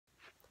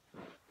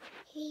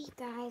Hey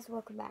guys,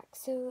 welcome back.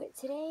 So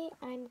today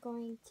I'm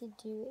going to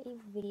do a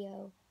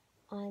video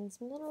on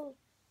some little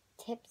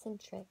tips and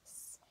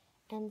tricks.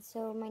 And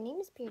so my name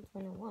is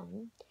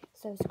Periods101,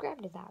 so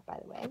subscribe to that, by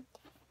the way.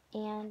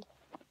 And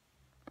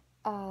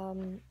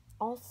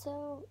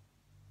also,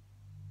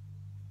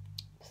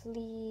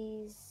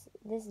 please,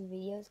 this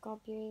video is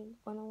called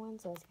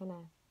Period101, so it's kind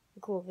of a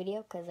cool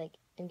video because like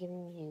I'm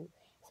giving you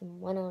some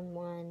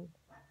one-on-one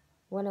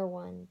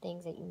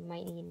things that you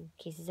might need in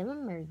cases of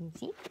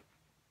emergency.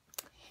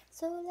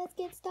 So let's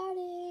get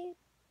started.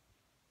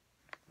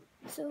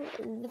 So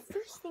the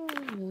first thing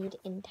you need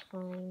in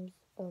times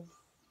of,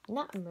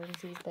 not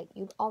emergencies, but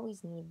you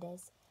always need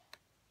this,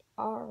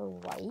 are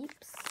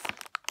wipes.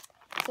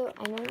 So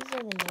I know these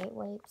are the night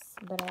wipes,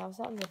 but I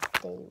also have the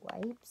day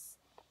wipes,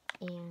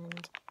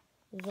 and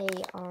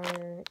they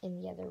are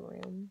in the other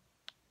room.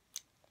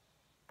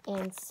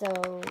 And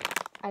so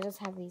I just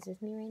have these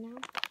with me right now,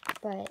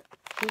 but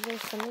these are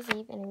Summer's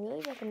Eve, and I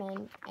really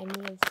recommend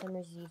any of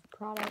Summer's Eve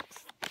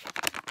products.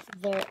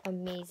 They're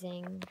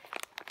amazing.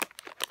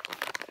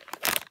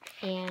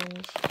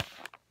 And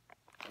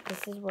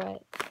this is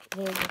what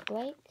they look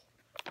like,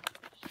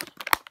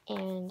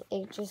 and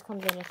it just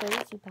comes in a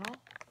 32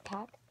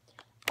 pack.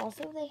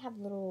 Also, they have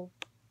little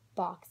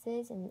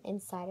boxes, and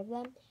inside of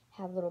them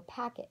have little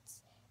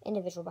packets,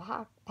 individual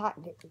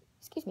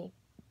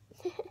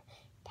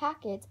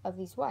packets of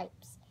these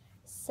wipes.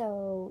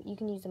 So you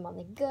can use them on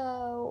the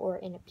go or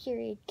in a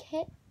period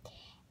kit.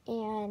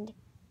 And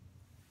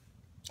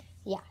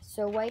yeah,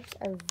 so wipes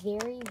are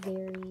very,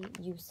 very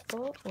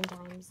useful in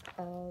times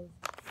of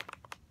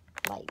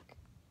like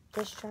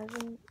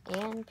discharging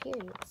and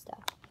period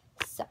stuff.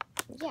 So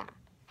yeah,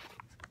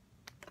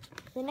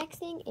 the next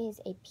thing is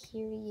a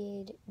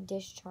period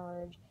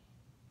discharge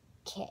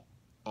kit,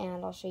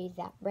 and I'll show you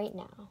that right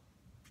now.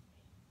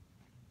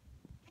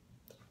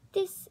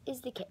 This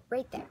is the kit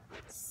right there.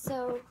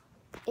 So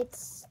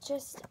it's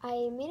just,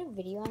 I made a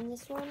video on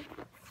this one,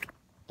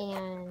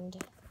 and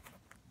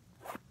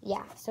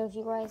yeah, so if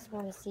you guys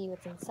want to see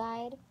what's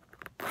inside,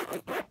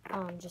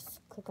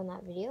 just click on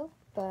that video.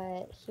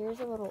 But here's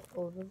a little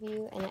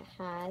overview, and it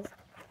has,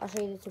 I'll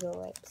show you the to-go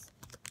wipes.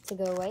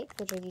 To-go wipes,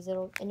 which are these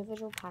little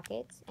individual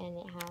packets, and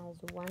it has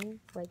one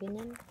wipe in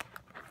them.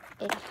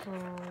 It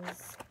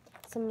has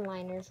some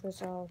liners,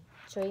 which I'll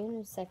show you in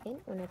a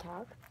second when I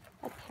talk.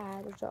 A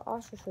pad, which I'll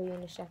also show you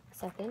in a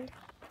second.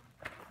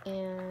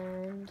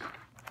 And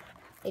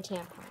a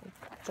tampon,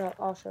 which I'll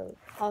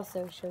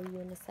also show you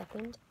in a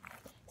second.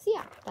 So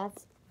yeah,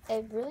 that's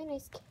a really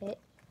nice kit.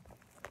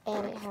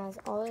 And it has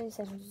all the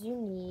essentials you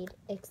need,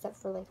 except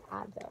for like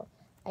Advil.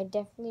 I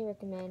definitely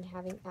recommend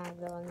having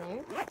Advil in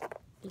there,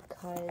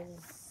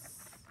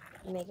 because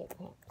you may get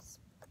cramps.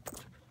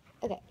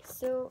 Okay,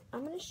 so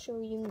I'm going to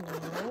show you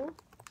now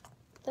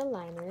the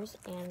liners,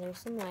 and there's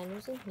some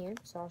liners in here,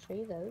 so I'll show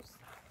you those.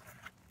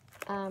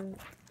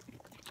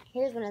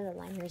 Here's one of the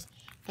liners,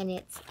 and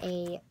it's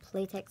a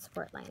Playtex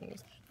sport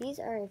liners. These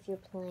are if you're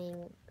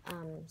playing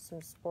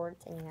some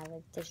sports and you have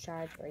a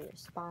discharge, or you're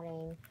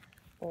spotting,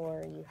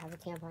 or you have a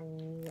tampon in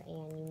you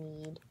and you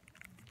need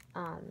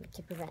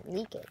to prevent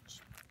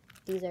leakage.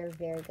 These are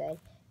very good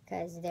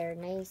because they're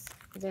nice.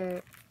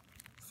 They're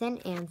thin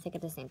and thick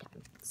at the same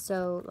time.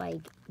 So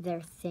like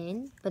they're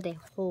thin, but they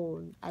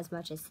hold as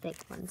much as thick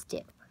ones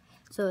do.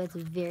 So it's a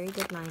very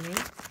good liner,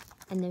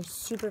 and they're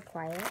super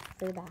quiet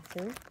for the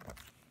bathroom.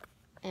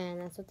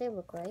 And that's what they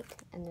look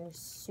like, and they're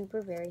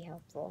super very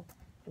helpful.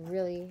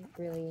 Really,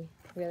 really,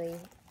 really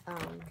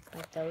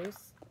like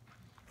those.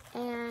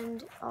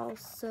 And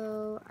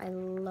also, I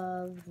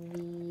love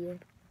the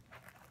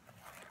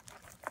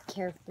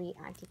Carefree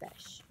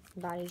Acti-Fresh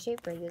Body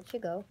Shape Regular To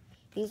Go.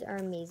 These are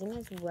amazing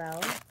as well,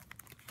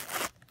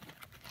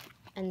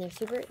 and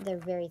they're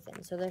very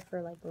thin, so they're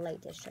for like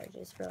light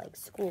discharges, for like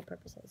school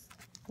purposes.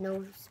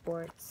 No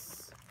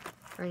sports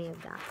or any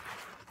of that.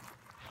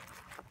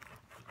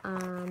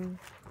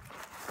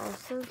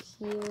 Also,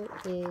 here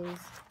is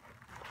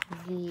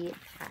the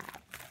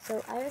pad.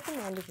 So I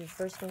recommend, if you're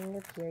first getting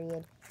your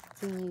period,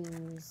 to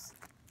use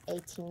a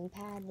teen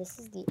pad. This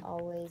is the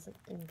Always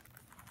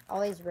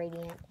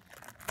Radiant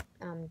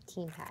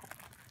teen pad,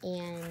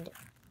 and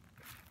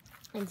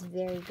it's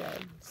very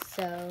good.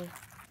 So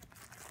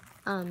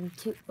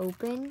to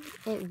open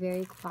it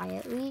very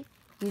quietly,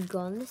 you'd go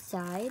on the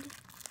side,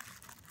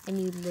 and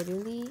you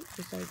literally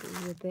just like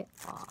rip it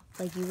off.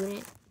 Like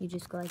you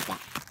just go like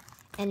that.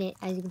 And it,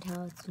 as you can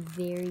tell, it's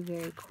very,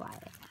 very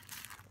quiet.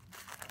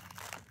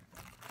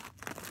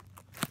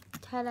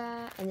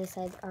 Ta-da! And this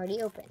side's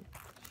already open.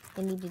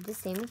 And you do the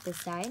same with this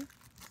side.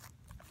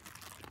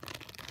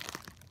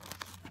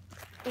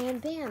 And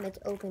bam, it's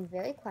opened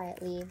very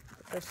quietly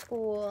for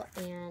school,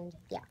 and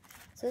yeah.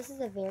 So this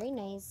is a very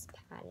nice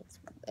pad.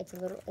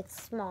 It's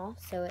small,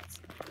 so it's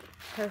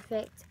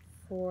perfect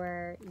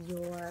for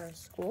your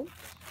school.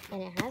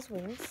 And it has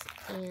wings,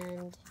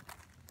 and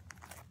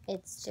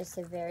it's just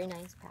a very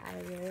nice pad.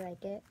 I really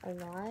like it a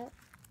lot.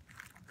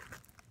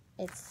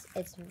 It's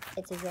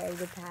a very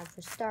good pad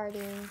for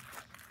starting,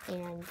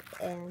 and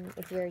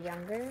if you're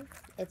younger,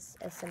 it's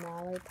a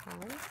smaller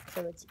pad,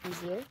 so it's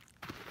easier.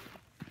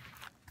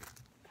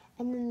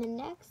 And then the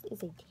next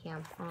is a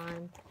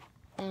tampon,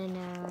 and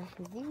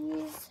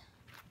these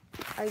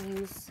are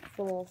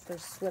useful for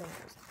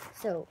swimmers.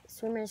 So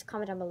swimmers,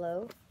 comment down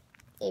below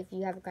if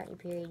you haven't gotten your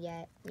period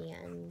yet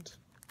and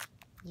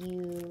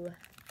you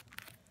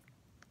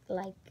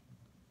like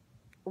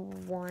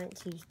want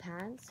to use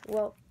pads.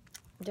 Well,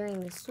 during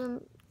the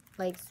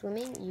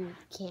swimming, you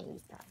can't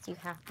use pads. You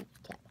have to use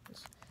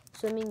tampons.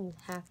 Swimming, you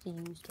have to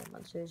use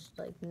tampons. There's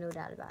like no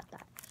doubt about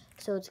that.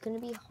 So it's gonna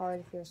be hard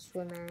if you're a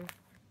swimmer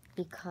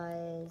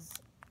because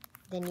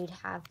then you'd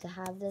have to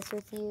have this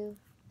with you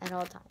at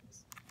all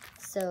times.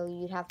 So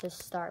you'd have to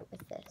start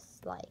with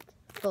this like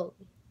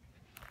fully.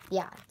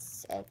 Yeah,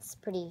 it's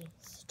pretty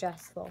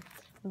stressful.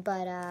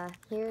 But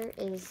here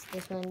is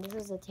this one.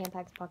 This is a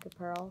Tampax Pocket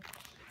Pearl,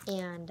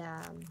 and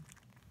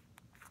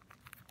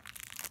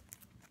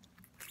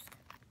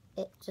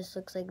it just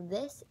looks like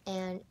this,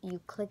 and you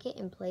click it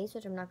in place,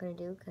 which I'm not going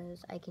to do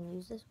because I can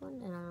use this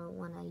one and I don't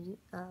want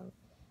to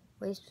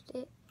waste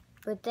it.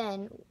 But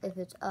then if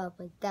it's up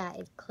like that,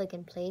 it click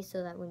in place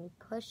so that when you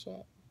push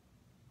it,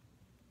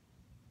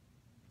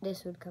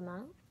 this would come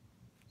out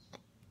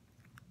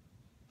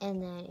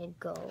and then it'd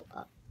go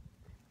up.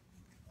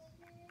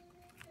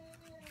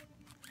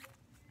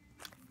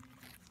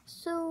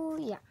 So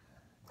yeah,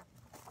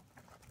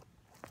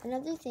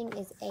 another thing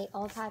is a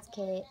all pads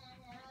kit.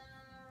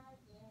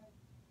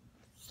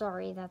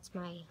 Sorry, that's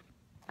my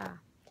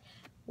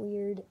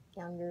weird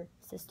younger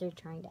sister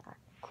trying to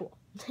act cool.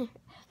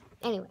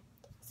 Anyway,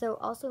 so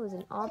also is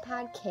an all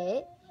pad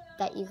kit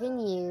that you can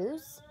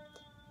use.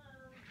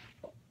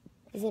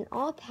 Is an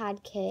all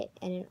pad kit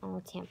and an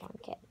all tampon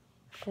kit,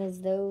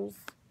 because the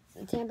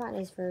tampon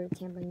is for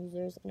tampon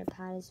users and a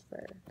pad is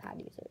for pad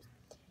users.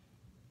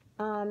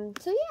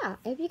 So yeah,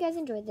 I hope you guys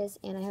enjoyed this,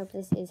 and I hope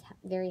this is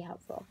very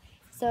helpful.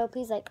 So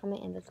please like,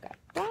 comment, and subscribe.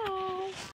 Bye!